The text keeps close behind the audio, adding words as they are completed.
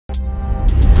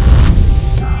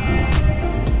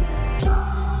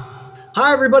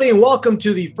Hi, everybody, and welcome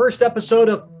to the first episode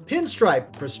of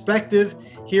Pinstripe Prospective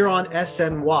here on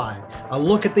SNY. A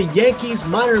look at the Yankees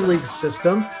minor league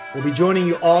system. We'll be joining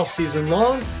you all season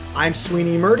long. I'm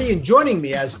Sweeny Murti, and joining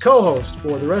me as co-host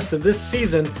for the rest of this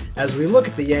season as we look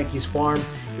at the Yankees farm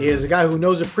is a guy who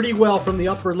knows it pretty well from the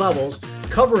upper levels,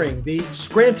 covering the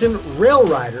Scranton Rail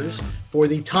Riders for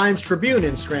the Times-Tribune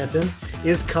in Scranton,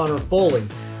 is Conor Foley.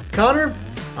 Conor,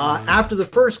 after the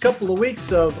first couple of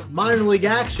weeks of minor league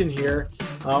action here,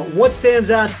 what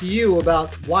stands out to you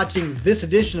about watching this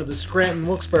edition of the Scranton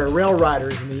Wilkes-Barre Rail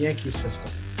Riders in the Yankee system?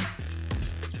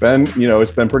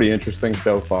 It's been pretty interesting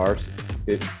so far.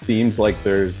 It seems like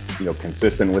there's,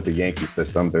 consistent with the Yankee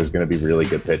system, there's going to be really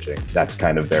good pitching. That's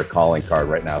kind of their calling card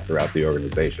right now throughout the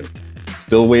organization.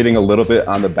 Still waiting a little bit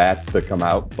on the bats to come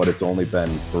out, but it's only been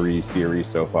 3 series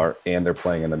so far, and they're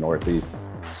playing in the Northeast.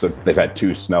 So they've had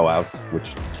 2 snowouts,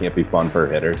 which can't be fun for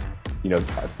hitters. I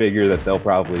figure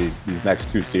that these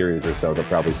next 2 series or so, they'll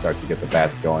probably start to get the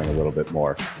bats going a little bit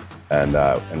more. And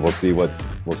we'll see what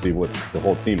the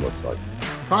whole team looks like.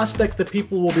 Prospects that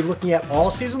people will be looking at all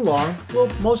season long will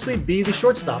mostly be the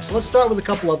shortstops. So let's start with a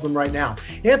couple of them right now.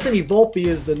 Anthony Volpe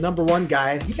is the number 1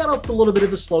 guy, and he got off to a little bit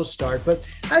of a slow start. But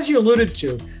as you alluded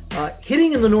to,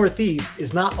 hitting in the Northeast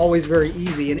is not always very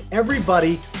easy, and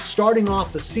everybody starting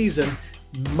off the season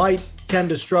might tend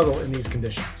to struggle in these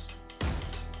conditions.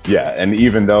 Yeah, and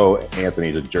even though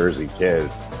Anthony's a Jersey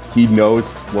kid, he knows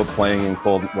what playing in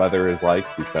cold weather is like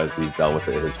because he's dealt with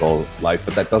it his whole life,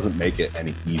 but that doesn't make it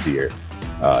any easier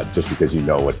just because you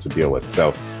know what to deal with.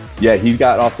 So, yeah, he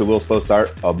got off to a little slow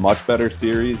start, a much better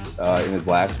series in his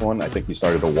last one. I think he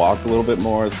started to walk a little bit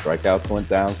more, the strikeouts went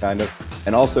down kind of.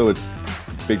 And also it's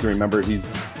big to remember he's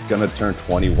going to turn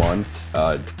 21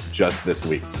 just this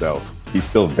week. So he's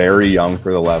still very young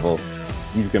for the level.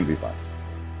 He's going to be fine.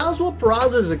 Oswald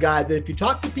Peraza is a guy that if you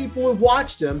talk to people who've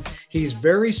watched him, he's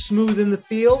very smooth in the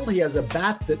field. He has a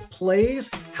bat that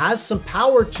plays, has some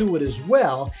power to it as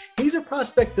well. He's a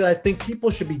prospect that I think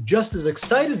people should be just as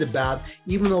excited about,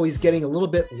 even though he's getting a little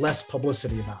bit less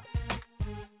publicity about it.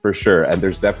 For sure. And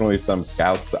there's definitely some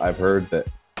scouts that I've heard that,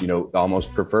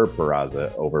 almost prefer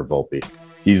Peraza over Volpe.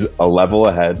 He's a level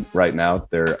ahead right now.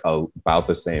 They're about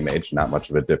the same age, not much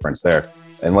of a difference there.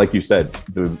 And like you said,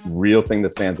 the real thing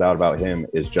that stands out about him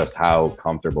is just how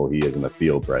comfortable he is in the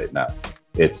field right now.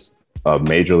 It's a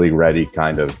major league ready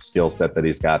kind of skill set that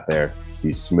he's got there.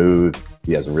 He's smooth.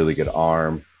 He has a really good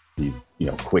arm. He's,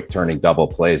 quick turning double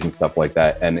plays and stuff like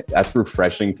that. And that's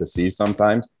refreshing to see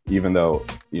sometimes, even though,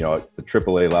 at the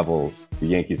AAA level, the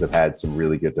Yankees have had some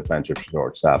really good defensive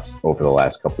shortstops over the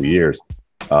last couple of years.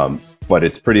 But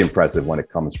it's pretty impressive when it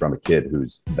comes from a kid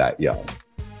who's that young.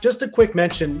 Just a quick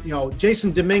mention,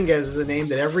 Jasson Dominguez is a name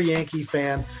that every Yankee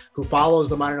fan who follows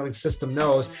the minor league system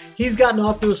knows. He's gotten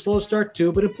off to a slow start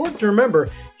too, but important to remember,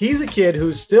 he's a kid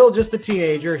who's still just a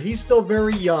teenager. He's still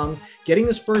very young, getting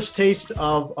his first taste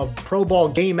of pro ball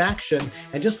game action.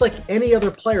 And just like any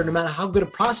other player, no matter how good a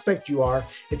prospect you are,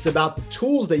 it's about the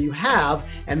tools that you have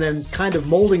and then kind of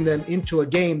molding them into a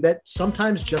game that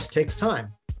sometimes just takes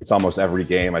time. It's almost every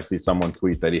game I see someone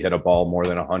tweet that he hit a ball more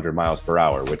than 100 miles per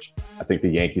hour, which I think the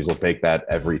Yankees will take that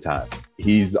every time.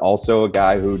 He's also a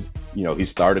guy who, he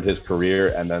started his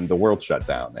career and then the world shut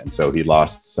down. And so he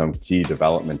lost some key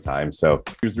development time. So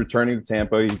he was returning to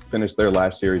Tampa. He finished their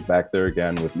last series back there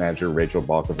again with manager Rachel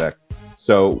Balkovec.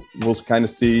 So we'll kind of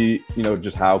see,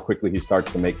 just how quickly he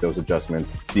starts to make those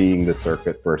adjustments, seeing the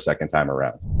circuit for a second time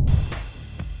around.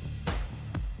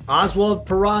 Oswald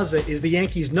Peraza is the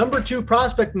Yankees' number 2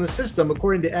 prospect in the system,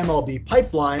 according to MLB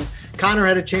Pipeline. Conor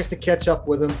had a chance to catch up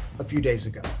with him a few days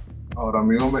ago.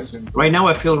 Right now,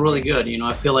 I feel really good.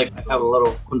 I feel like I have a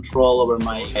little control over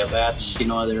my bats.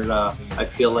 I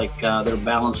feel like they're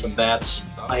balanced at bats.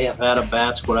 I have had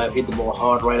bats where I've hit the ball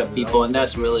hard right at people, and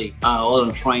that's really all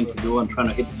I'm trying to do. I'm trying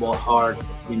to hit the ball hard,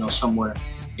 somewhere.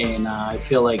 And I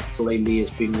feel like lately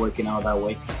it's been working out that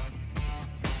way.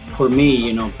 For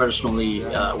me, personally,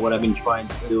 what I've been trying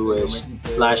to do is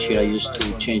last year I used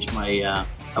to change my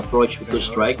approach with 2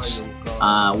 strikes,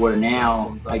 where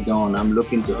now I don't. I'm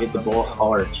looking to hit the ball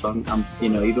hard. So I'm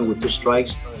even with 2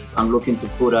 strikes, I'm looking to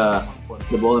put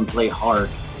the ball in play hard.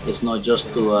 It's not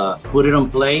just to put it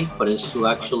on play, but it's to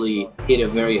actually hit it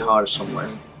very hard somewhere.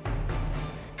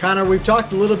 Conor, we've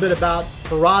talked a little bit about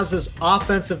Peraza's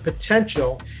offensive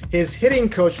potential. His hitting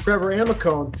coach, Trevor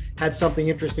Amicone, had something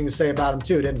interesting to say about him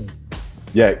too, didn't he?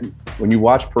 Yeah, when you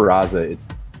watch Peraza, it's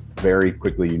very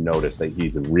quickly you notice that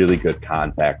he's a really good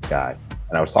contact guy.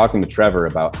 And I was talking to Trevor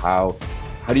about how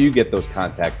do you get those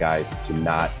contact guys to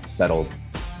not settle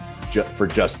for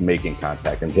just making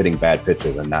contact and hitting bad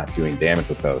pitches and not doing damage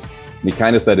with those. And he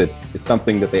kind of said it's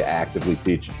something that they actively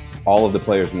teach all of the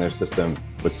players in their system,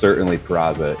 but certainly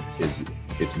Peraza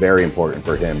it's very important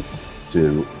for him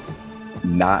to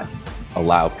not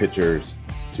allow pitchers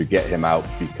to get him out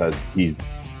because he's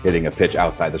hitting a pitch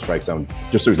outside the strike zone,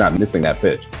 just so he's not missing that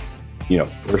pitch.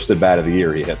 First at bat of the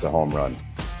year, he hits a home run.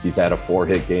 He's had a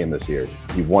 4-hit game this year.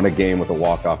 He won a game with a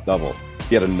walk-off double.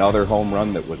 He had another home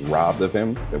run that was robbed of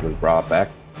him, that was brought back.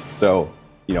 So,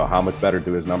 how much better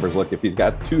do his numbers look if he's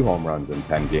got 2 home runs in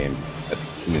 10 games?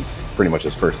 It's pretty much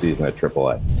his first season at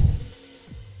AAA.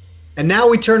 And now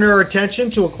we turn our attention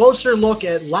to a closer look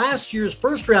at last year's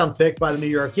first-round pick by the New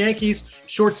York Yankees,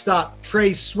 shortstop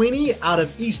Trey Sweeney out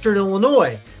of Eastern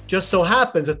Illinois. Just so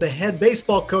happens that the head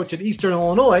baseball coach at Eastern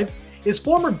Illinois is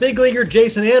former big leaguer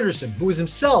Jason Anderson, who was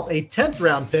himself a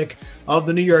 10th-round pick of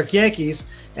the New York Yankees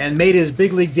and made his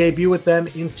big league debut with them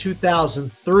in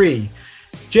 2003.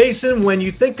 Jason, when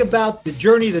you think about the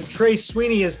journey that Trey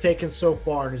Sweeney has taken so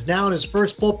far and is now in his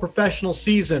first full professional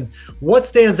season, what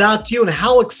stands out to you and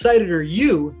how excited are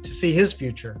you to see his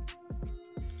future?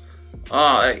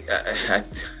 I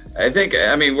think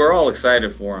we're all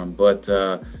excited for him, but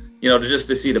just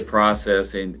to see the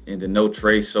process and to know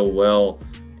Trey so well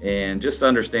and just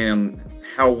understand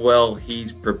how well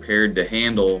he's prepared to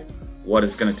handle what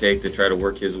it's going to take to try to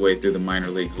work his way through the minor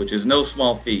leagues, which is no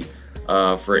small feat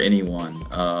for anyone.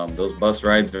 Those bus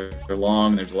rides are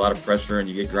long, there's a lot of pressure, and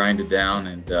you get grinded down,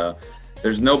 and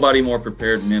there's nobody more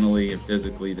prepared mentally and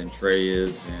physically than Trey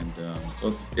is, and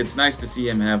so it's nice to see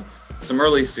him have some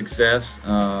early success.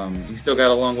 He's still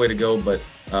got a long way to go, but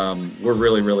we're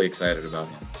really, really excited about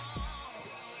him.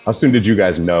 How soon did you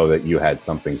guys know that you had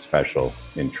something special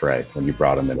in Trey when you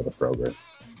brought him into the program?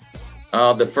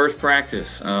 The first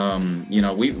practice,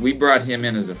 we brought him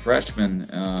in as a freshman,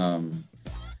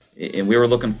 and we were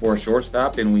looking for a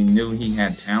shortstop, and we knew he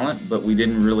had talent, but we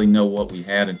didn't really know what we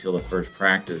had until the first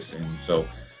practice. And so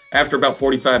after about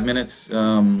 45 minutes,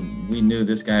 we knew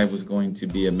this guy was going to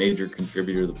be a major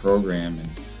contributor to the program.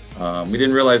 And we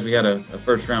didn't realize we had a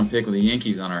first-round pick with the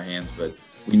Yankees on our hands, but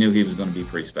we knew he was going to be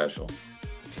pretty special.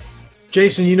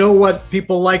 Jason, you know what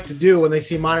people like to do when they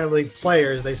see minor league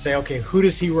players? They say, okay, who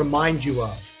does he remind you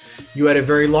of? You had a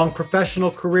very long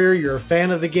professional career. You're a fan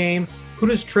of the game. Who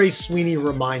does Trey Sweeney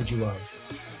remind you of?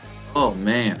 Oh,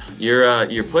 man,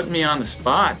 you're putting me on the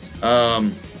spot.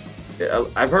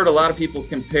 I've heard a lot of people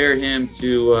compare him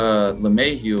to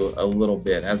LeMahieu a little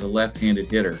bit as a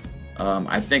left-handed hitter.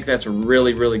 I think that's a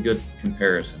really, really good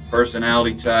comparison.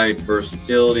 Personality type,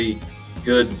 versatility,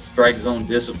 good strike zone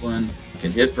discipline.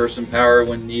 Can hit for some power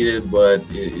when needed, but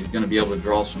he's going to be able to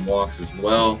draw some walks as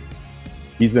well.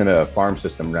 He's in a farm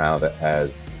system now that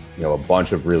has, a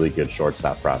bunch of really good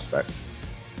shortstop prospects.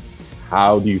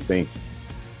 How do you think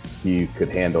he could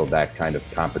handle that kind of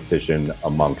competition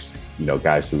amongst,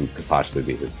 guys who could possibly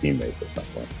be his teammates at some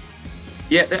point?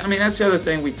 Yeah, that's the other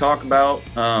thing we talk about,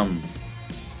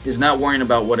 is not worrying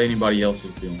about what anybody else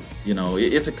is doing.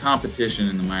 It's a competition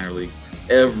in the minor leagues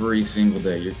every single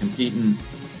day. You're competing.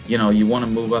 You want to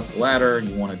move up the ladder,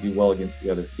 you want to do well against the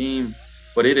other team,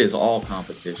 but it is all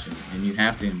competition, and you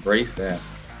have to embrace that.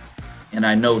 And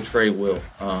I know Trey will.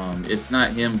 It's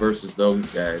not him versus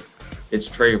those guys. It's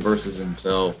Trey versus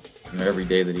himself, every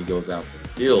day that he goes out to the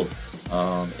field.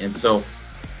 And so,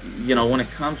 when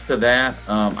it comes to that,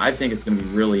 I think it's going to be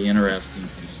really interesting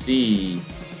to see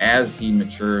as he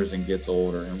matures and gets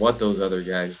older and what those other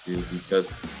guys do,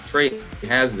 because Trey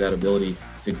has that ability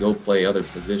to go play other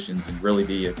positions and really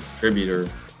be a contributor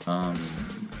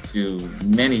to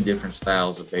many different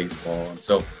styles of baseball. And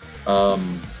so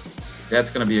that's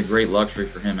going to be a great luxury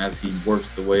for him as he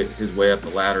works his way up the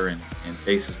ladder and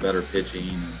faces better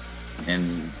pitching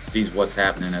and sees what's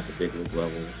happening at the big league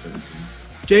level with certain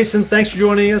teams. Jason, thanks for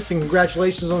joining us, and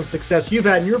congratulations on the success you've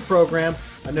had in your program.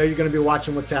 I know you're going to be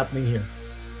watching what's happening here.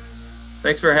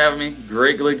 Thanks for having me.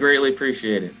 Greatly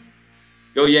appreciate it.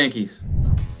 Go Yankees.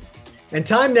 And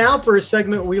time now for a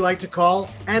segment we like to call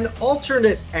an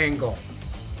alternate angle.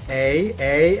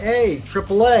 AAA,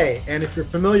 AAA. And if you're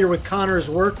familiar with Conor's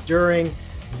work during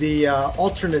the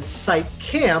alternate site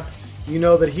camp, you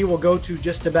know that he will go to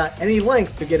just about any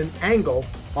length to get an angle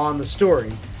on the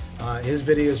story. His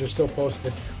videos are still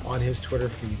posted on his Twitter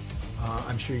feed.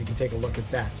 I'm sure you can take a look at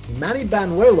that. Manny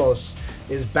Bañuelos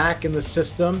is back in the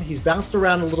system. He's bounced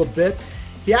around a little bit.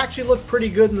 He actually looked pretty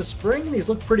good in the spring, and he's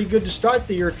looked pretty good to start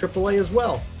the year at AAA as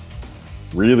well.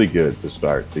 Really good to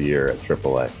start the year at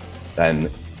AAA.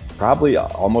 And probably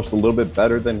almost a little bit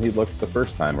better than he looked the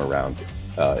first time around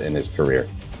in his career.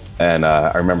 And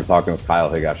I remember talking with Kyle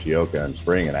Higashioka in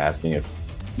spring and asking if,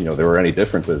 there were any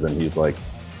differences, and he's like,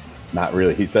 not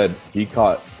really. He said he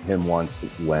caught him once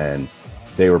when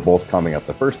they were both coming up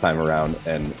the first time around,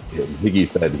 and Higgy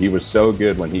said he was so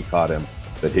good when he caught him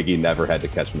that Higgy never had to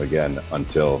catch him again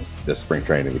until this spring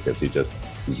training, because he just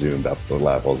zoomed up the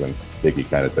levels and Higgy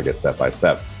kind of took it step by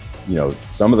step. You know,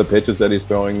 some of the pitches that he's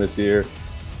throwing this year,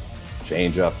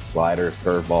 changeups, sliders,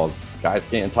 curveballs, guys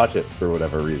can't touch it for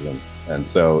whatever reason. And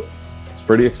so it's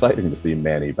pretty exciting to see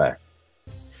Manny back.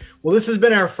 Well, this has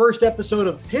been our first episode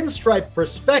of Pinstripe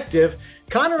Perspective.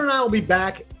 Conor and I will be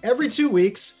back every 2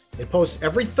 weeks. It posts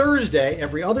every Thursday,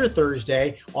 every other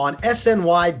Thursday on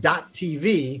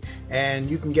SNY.TV, and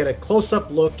you can get a close-up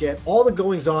look at all the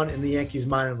goings-on in the Yankees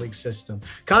minor league system.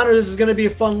 Conor, this is going to be a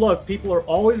fun look. People are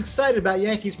always excited about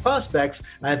Yankees prospects,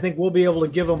 and I think we'll be able to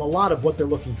give them a lot of what they're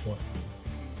looking for.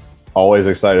 Always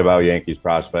excited about Yankees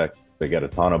prospects. They get a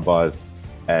ton of buzz,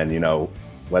 and, you know,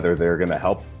 whether they're going to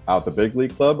help out the big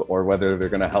league club or whether they're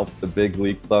going to help the big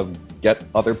league club get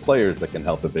other players that can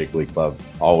help the big league club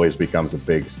always becomes a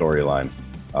big storyline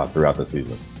throughout the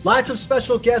season. Lots of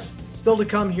special guests still to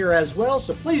come here as well,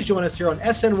 so please join us here on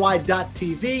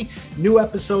SNY.TV. New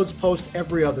episodes post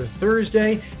every other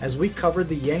Thursday as we cover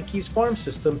the Yankees farm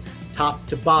system top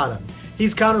to bottom.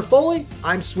 He's Conor Foley.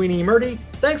 I'm Sweeny Murti.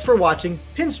 Thanks for watching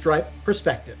Pinstripe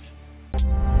Perspective.